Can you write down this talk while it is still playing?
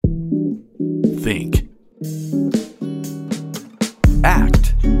Think,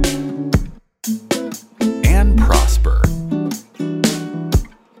 act, and prosper.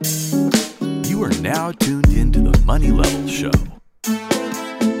 You are now tuned into the Money Level Show.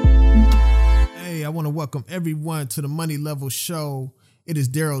 Hey, I want to welcome everyone to the Money Level Show. It is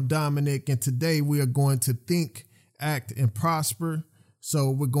Daryl Dominic, and today we are going to think, act, and prosper.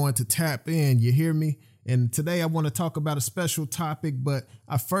 So we're going to tap in, you hear me? And today I want to talk about a special topic, but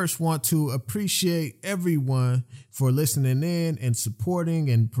I first want to appreciate everyone for listening in and supporting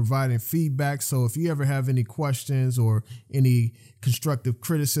and providing feedback. So if you ever have any questions or any constructive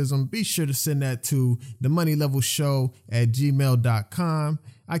criticism, be sure to send that to themoneylevelshow@gmail.com.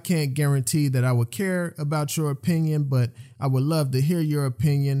 I can't guarantee that I would care about your opinion, but I would love to hear your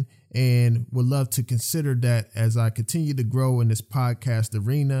opinion and would love to consider that as I continue to grow in this podcast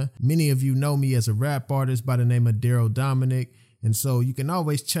arena. Many of you know me as a rap artist by the name of Daryl Dominic, and so you can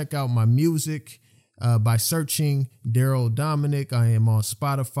always check out my music by searching Daryl Dominic. I am on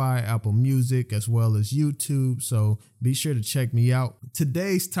Spotify, Apple Music, as well as YouTube, so be sure to check me out.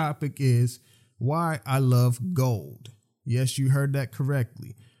 Today's topic is why I love gold. Yes, you heard that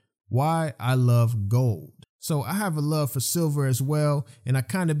correctly. Why I love gold. So I have a love for silver as well, and I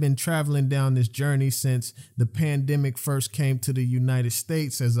kind of been traveling down this journey since the pandemic first came to the United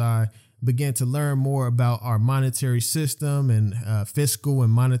States as I began to learn more about our monetary system and fiscal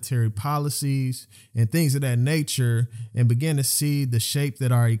and monetary policies and things of that nature, and began to see the shape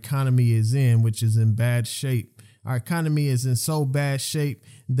that our economy is in, which is in bad shape. Our economy is in so bad shape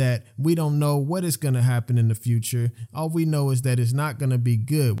that we don't know what is going to happen in the future. All we know is that it's not going to be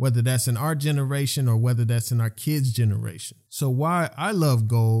good, whether that's in our generation or whether that's in our kids' generation. So why I love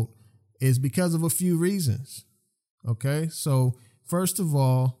gold is because of a few reasons. Okay, so first of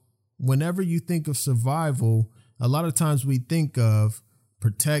all, whenever you think of survival, a lot of times we think of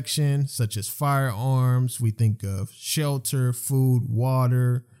protection, such as firearms. We think of shelter, food,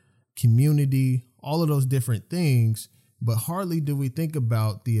 water, community, all of those different things, but hardly do we think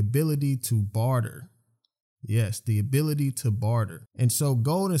about the ability to barter. Yes, the ability to barter. And so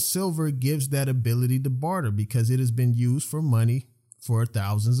gold and silver gives that ability to barter because it has been used for money for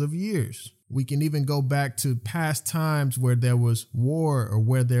thousands of years. We can even go back to past times where there was war or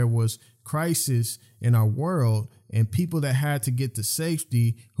where there was crisis in our world, and people that had to get to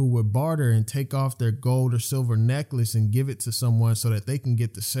safety who would barter and take off their gold or silver necklace and give it to someone so that they can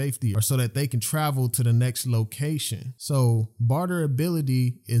get to safety or so that they can travel to the next location. So barter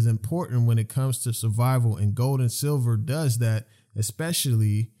ability is important when it comes to survival, and gold and silver does that,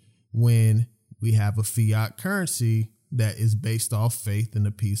 especially when we have a fiat currency that is based off faith in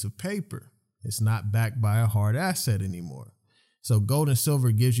a piece of paper. It's not backed by a hard asset anymore. So gold and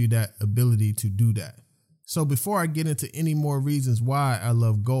silver gives you that ability to do that. So before I get into any more reasons why I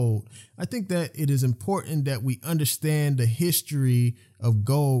love gold, I think that it is important that we understand the history of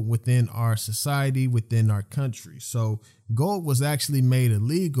gold within our society, within our country. So gold was actually made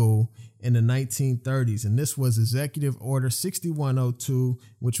illegal in the 1930s, and this was Executive Order 6102,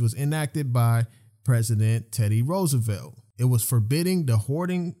 which was enacted by President Teddy Roosevelt. It was forbidding the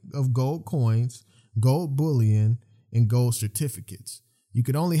hoarding of gold coins, gold bullion, and gold certificates. You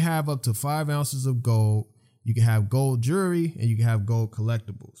could only have up to 5 ounces of gold. You can have gold jewelry, and you can have gold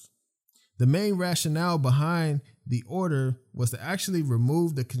collectibles. The main rationale behind the order was to actually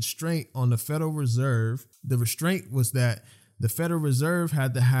remove the constraint on the Federal Reserve. The restraint was that the Federal Reserve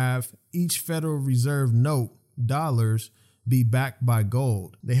had to have each Federal Reserve note, dollars, be backed by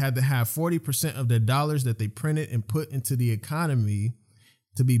gold. They had to have 40% of their dollars that they printed and put into the economy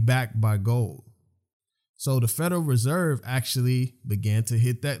to be backed by gold. So the Federal Reserve actually began to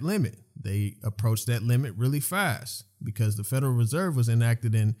hit that limit. They approached that limit really fast because the Federal Reserve was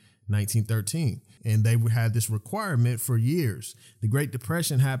enacted in 1913, and they had this requirement for years. The Great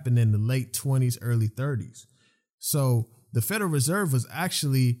Depression happened in the late 20s, early 30s. So the Federal Reserve was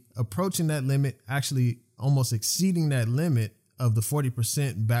actually approaching that limit, actually almost exceeding that limit of the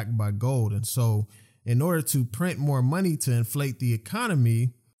 40% backed by gold. And so in order to print more money to inflate the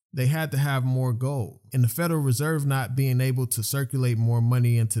economy, they had to have more gold. And the Federal Reserve not being able to circulate more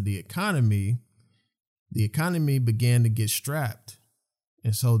money into the economy began to get strapped.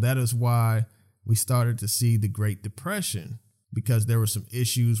 And so that is why we started to see the Great Depression, because there were some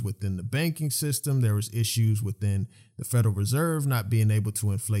issues within the banking system. There was issues within the Federal Reserve not being able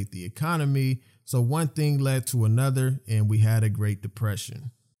to inflate the economy. So one thing led to another, and we had a Great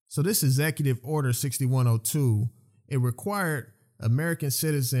Depression. So this Executive Order 6102, it required American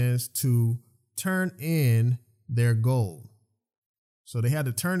citizens to turn in their gold. So they had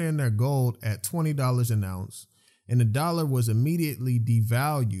to turn in their gold at $20 an ounce, and the dollar was immediately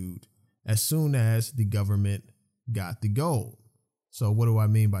devalued as soon as the government got the gold. So what do I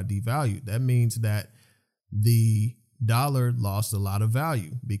mean by devalued? That means that the dollar lost a lot of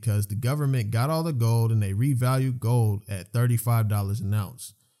value because the government got all the gold and they revalued gold at $35 an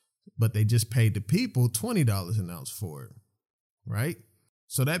ounce, but they just paid the people $20 an ounce for it, right?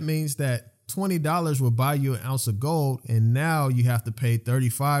 So that means that $20 will buy you an ounce of gold, and now you have to pay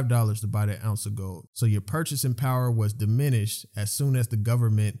 $35 to buy that ounce of gold. So your purchasing power was diminished as soon as the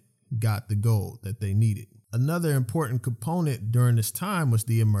government got the gold that they needed. Another important component during this time was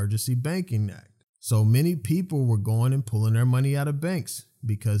the Emergency Banking Act. So many people were going and pulling their money out of banks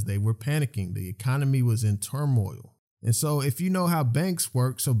because they were panicking. The economy was in turmoil. And so if you know how banks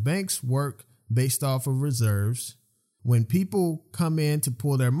work, so banks work based off of reserves. When people come in to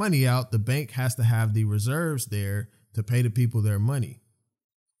pull their money out, the bank has to have the reserves there to pay the people their money.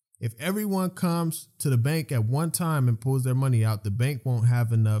 If everyone comes to the bank at one time and pulls their money out, the bank won't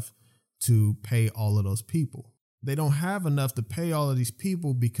have enough to pay all of those people. They don't have enough to pay all of these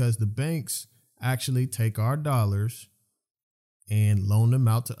people because the banks actually take our dollars and loan them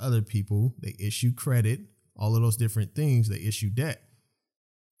out to other people. They issue credit, all of those different things. They issue debt,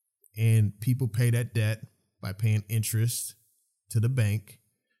 and people pay that debt by paying interest to the bank,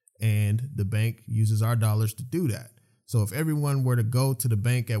 and the bank uses our dollars to do that. So if everyone were to go to the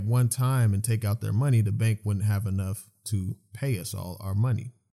bank at one time and take out their money, the bank wouldn't have enough to pay us all our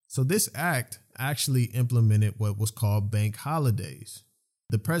money. So this act actually implemented what was called bank holidays.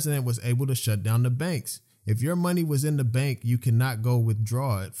 The president was able to shut down the banks. If your money was in the bank, you cannot go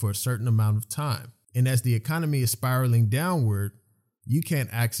withdraw it for a certain amount of time. And as the economy is spiraling downward, you can't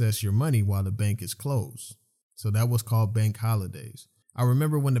access your money while the bank is closed. So that was called bank holidays. I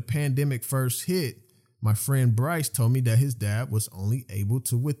remember when the pandemic first hit, my friend Bryce told me that his dad was only able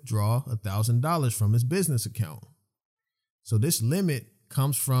to withdraw $1,000 from his business account. So this limit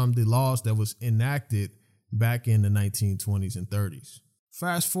comes from the laws that was enacted back in the 1920s and 30s.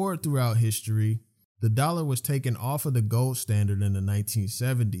 Fast forward throughout history, the dollar was taken off of the gold standard in the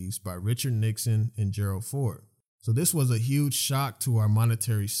 1970s by Richard Nixon and Gerald Ford. So this was a huge shock to our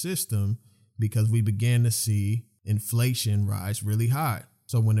monetary system because we began to see inflation rise really high.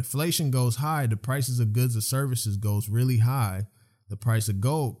 So when inflation goes high, the prices of goods and services goes really high. The price of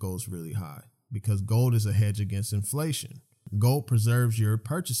gold goes really high because gold is a hedge against inflation. Gold preserves your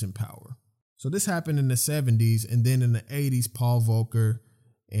purchasing power. So this happened in the 70s, and then in the 80s, Paul Volcker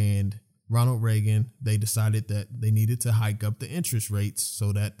and Ronald Reagan, they decided that they needed to hike up the interest rates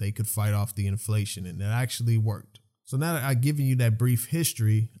so that they could fight off the inflation, and that actually worked. So now that I've given you that brief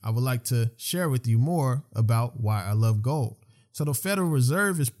history, I would like to share with you more about why I love gold. So the Federal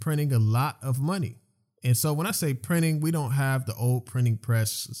Reserve is printing a lot of money. And so when I say printing, we don't have the old printing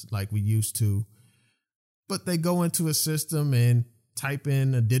press like we used to, but they go into a system and type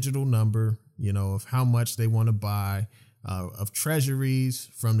in a digital number, of how much they want to buy of treasuries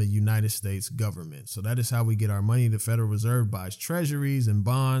from the United States government. So that is how we get our money. The Federal Reserve buys treasuries and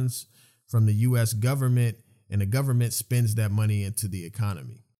bonds from the U.S. government, and the government spends that money into the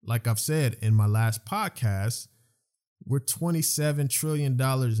economy. Like I've said in my last podcast, we're $27 trillion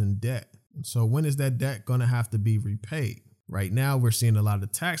in debt. And so when is that debt going to have to be repaid? Right now, we're seeing a lot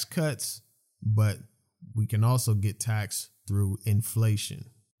of tax cuts, but we can also get taxed through inflation.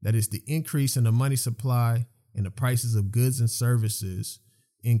 That is the increase in the money supply and the prices of goods and services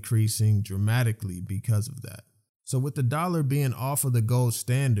increasing dramatically because of that. So with the dollar being off of the gold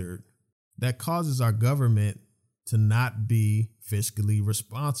standard, that causes our government to not be fiscally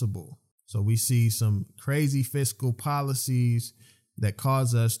responsible. So we see some crazy fiscal policies that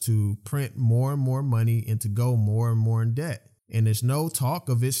cause us to print more and more money and to go more and more in debt. And there's no talk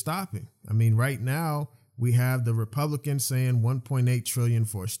of it stopping. I mean, right now, we have the Republicans saying 1.8 trillion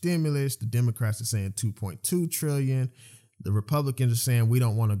for a stimulus. The Democrats are saying 2.2 trillion. The Republicans are saying we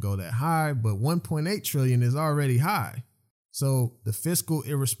don't want to go that high, but 1.8 trillion is already high. So the fiscal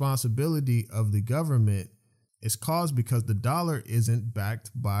irresponsibility of the government is caused because the dollar isn't backed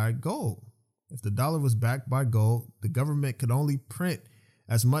by gold. If the dollar was backed by gold, the government could only print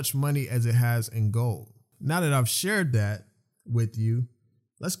as much money as it has in gold. Now that I've shared that with you,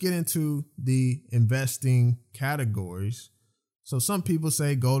 let's get into the investing categories. So some people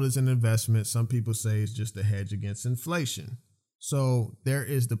say gold is an investment. Some people say it's just a hedge against inflation. So there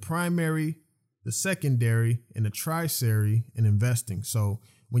is the primary, the secondary, and the tertiary in investing. So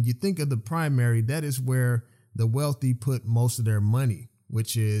when you think of the primary, that is where the wealthy put most of their money,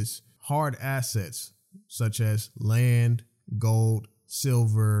 which is hard assets such as land, gold,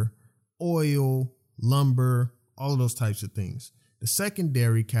 silver, oil, lumber, all of those types of things. The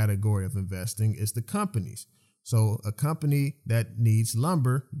secondary category of investing is the companies. So a company that needs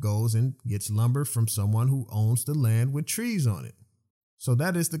lumber goes and gets lumber from someone who owns the land with trees on it. So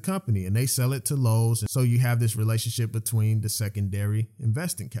that is the company, and they sell it to Lowe's. And so you have this relationship between the secondary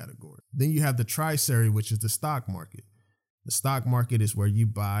investing category. Then you have the tertiary, which is the stock market. The stock market is where you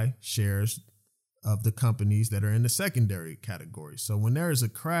buy shares of the companies that are in the secondary category. So when there is a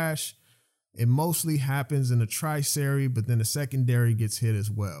crash, it mostly happens in the tertiary, but then the secondary gets hit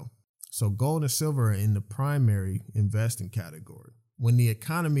as well. So gold and silver are in the primary investing category. When the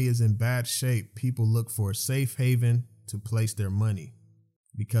economy is in bad shape, people look for a safe haven to place their money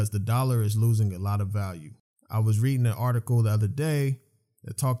because the dollar is losing a lot of value. I was reading an article the other day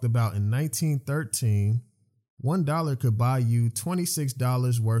that talked about in 1913, $1 could buy you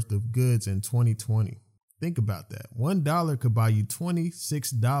 $26 worth of goods in 2020. Think about that. $1 could buy you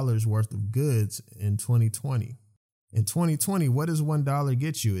 $26 worth of goods in 2020. In 2020, what does $1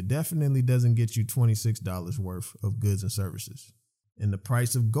 get you? It definitely doesn't get you $26 worth of goods and services. And the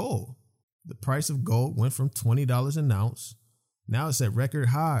price of gold. The price of gold went from $20 an ounce. Now it's at record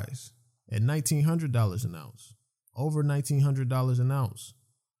highs at $1,900 an ounce. Over $1,900 an ounce.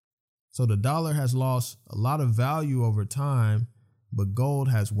 So the dollar has lost a lot of value over time, but gold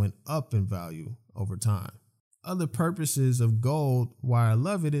has went up in value over time. Other purposes of gold, why I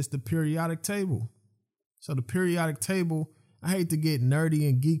love it, is the periodic table. So the periodic table, I hate to get nerdy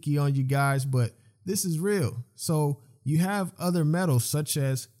and geeky on you guys, but this is real. So you have other metals such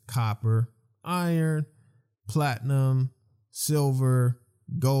as copper, iron, platinum, silver,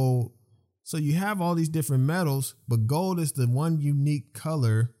 gold. So you have all these different metals, but gold is the one unique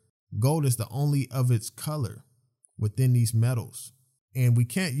color. Gold is the only of its color within these metals. And we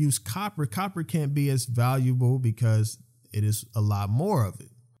can't use copper. Copper can't be as valuable because it is a lot more of it.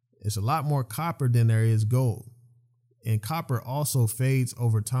 It's a lot more copper than there is gold. And copper also fades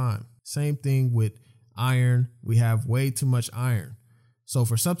over time. Same thing with iron. We have way too much iron. So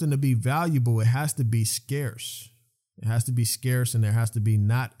for something to be valuable, it has to be scarce. It has to be scarce, and there has to be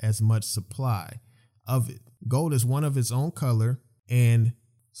not as much supply of it. Gold is one of its own color. And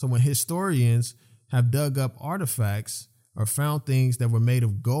so when historians have dug up artifacts or found things that were made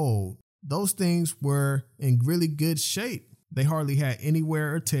of gold, those things were in really good shape. They hardly had any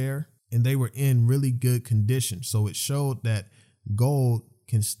wear or tear, and they were in really good condition. So it showed that gold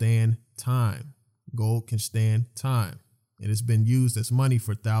can stand time. Gold can stand time. It has been used as money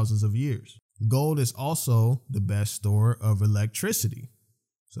for thousands of years. Gold is also the best store of electricity.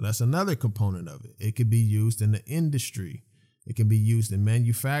 So that's another component of it. It could be used in the industry. It can be used in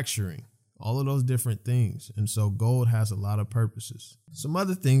manufacturing, all of those different things. And so gold has a lot of purposes. Some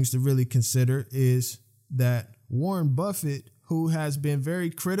other things to really consider is that Warren Buffett, who has been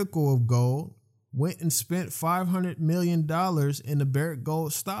very critical of gold, went and spent $500 million in the Barrick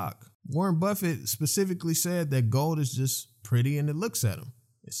Gold stock. Warren Buffett specifically said that gold is just pretty and it looks at him.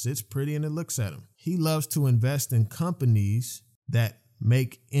 It sits pretty and it looks at him. He loves to invest in companies that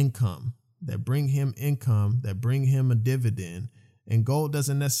make income, that bring him income, that bring him a dividend. And gold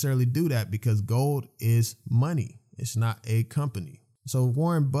doesn't necessarily do that because gold is money. It's not a company. So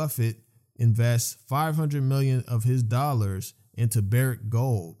Warren Buffett invests $500 million of his dollars into Barrick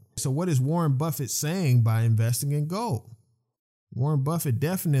Gold. So what is Warren Buffett saying by investing in gold? Warren Buffett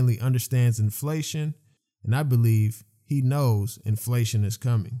definitely understands inflation, and I believe he knows inflation is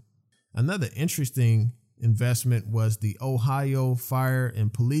coming. Another interesting investment was the Ohio Fire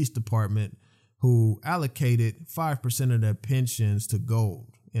and Police Department, who allocated 5% of their pensions to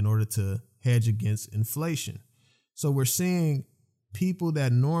gold in order to hedge against inflation. So we're seeing people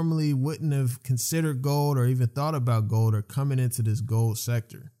that normally wouldn't have considered gold or even thought about gold are coming into this gold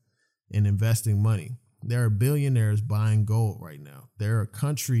sector and investing money. There are billionaires buying gold right now. There are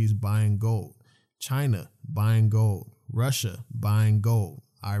countries buying gold. China buying gold. Russia buying gold.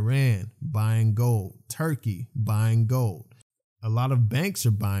 Iran buying gold. Turkey buying gold. A lot of banks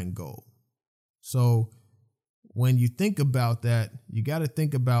are buying gold. So when you think about that, you got to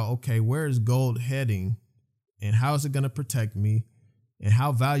think about, okay, where is gold heading and how is it going to protect me? And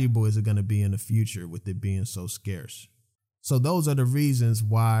how valuable is it going to be in the future with it being so scarce? So those are the reasons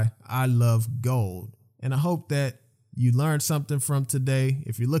why I love gold. And I hope that you learned something from today.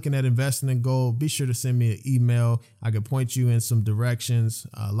 If you're looking at investing in gold, be sure to send me an email. I can point you in some directions.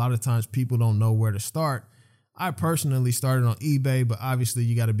 A lot of times people don't know where to start. I personally started on eBay, but obviously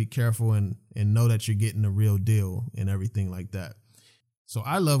you got to be careful and know that you're getting the real deal and everything like that. So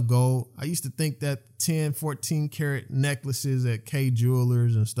I love gold. I used to think that 10, 14 karat necklaces at K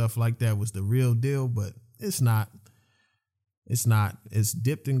Jewelers and stuff like that was the real deal, but it's not. It's not. It's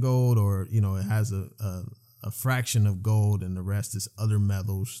dipped in gold, or, it has a a fraction of gold, and the rest is other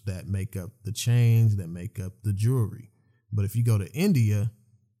metals that make up the chains, that make up the jewelry. But if you go to India,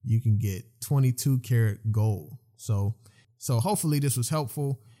 you can get 22 karat gold. So hopefully this was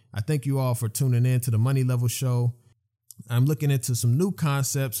helpful. I thank you all for tuning in to the Money Level Show. I'm looking into some new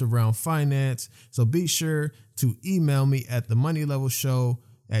concepts around finance. So be sure to email me at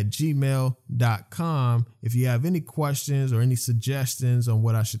themoneylevelshow@gmail.com if you have any questions or any suggestions on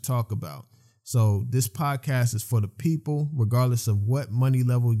what I should talk about. So this podcast is for the people, regardless of what money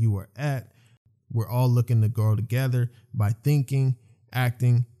level you are at. We're all looking to grow together by thinking,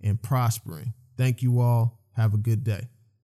 acting, and prospering. Thank you all. Have a good day.